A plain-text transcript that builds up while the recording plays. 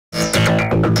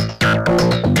Welcome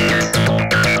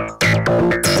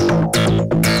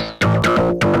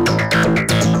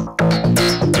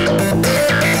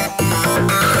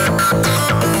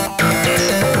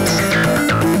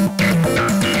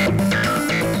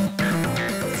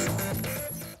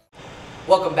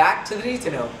back to the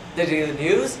Need2Know, the daily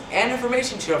news and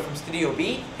information show from Studio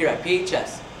B here at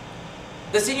PHS.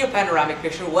 The senior panoramic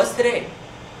picture was today.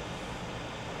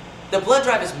 The blood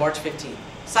drive is March 15th.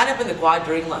 Sign up in the quad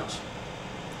during lunch.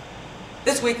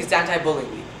 This week is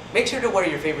Anti-Bullying Week. Make sure to wear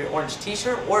your favorite orange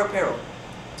t-shirt or apparel.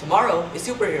 Tomorrow is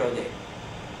Superhero Day.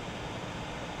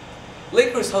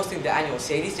 Lake Crew is hosting the annual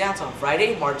Sadie's Dance on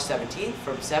Friday, March 17th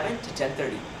from 7 to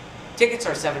 10:30. Tickets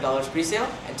are $7 pre-sale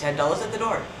and $10 at the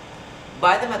door.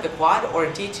 Buy them at the quad or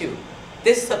in T2.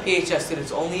 This is a PHS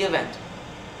students only event.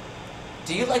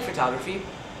 Do you like photography?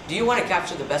 Do you want to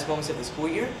capture the best moments of the school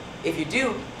year? If you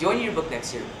do, join your book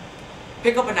next year.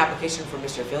 Pick up an application from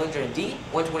Mr. Fillinger in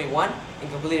D121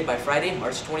 and complete it by Friday,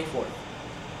 March 24th.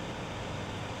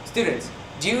 Students,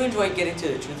 do you enjoy getting to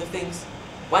the truth of things?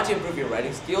 Want to improve your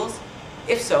writing skills?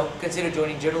 If so, consider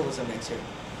joining journalism next year.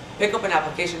 Pick up an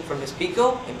application from Ms.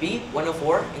 Pico in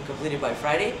B104 and complete it by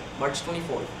Friday, March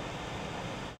 24th.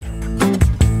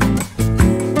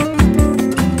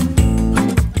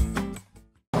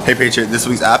 Hey Patriot, this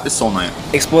week's app is Soul Knight.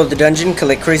 Explore the dungeon,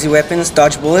 collect crazy weapons,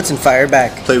 dodge bullets, and fire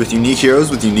back. Play with unique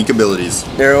heroes with unique abilities.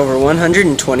 There are over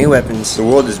 120 weapons. The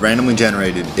world is randomly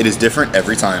generated. It is different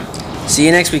every time. See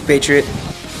you next week, Patriot.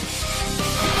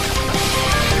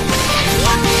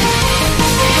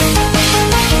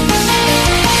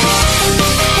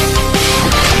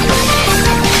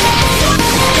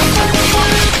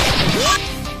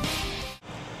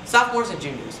 Sophomores and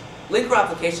juniors, Lake Crew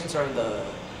applications are in the...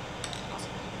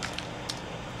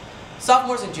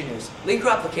 Sophomores and juniors, Lake Crew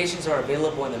applications are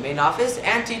available in the main office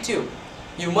and T2.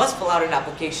 You must fill out an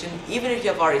application even if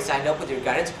you have already signed up with your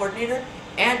guidance coordinator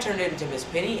and turn it into Ms.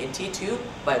 Penny in T2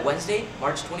 by Wednesday,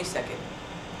 March 22nd.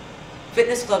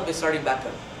 Fitness Club is starting back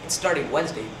up. It's starting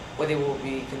Wednesday, where they will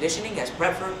be conditioning as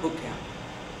prep for boot camp.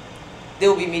 They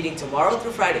will be meeting tomorrow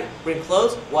through Friday. Bring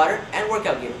clothes, water, and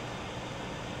workout gear.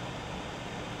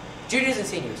 Juniors and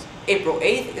seniors, April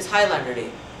 8th is Highlander Day,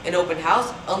 an open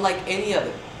house unlike any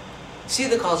other. See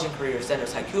the College and Career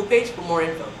Center's Haiku page for more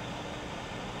info.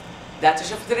 That's the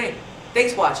show for today.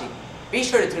 Thanks for watching. Be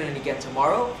sure to tune in again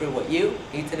tomorrow for what you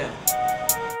need to know.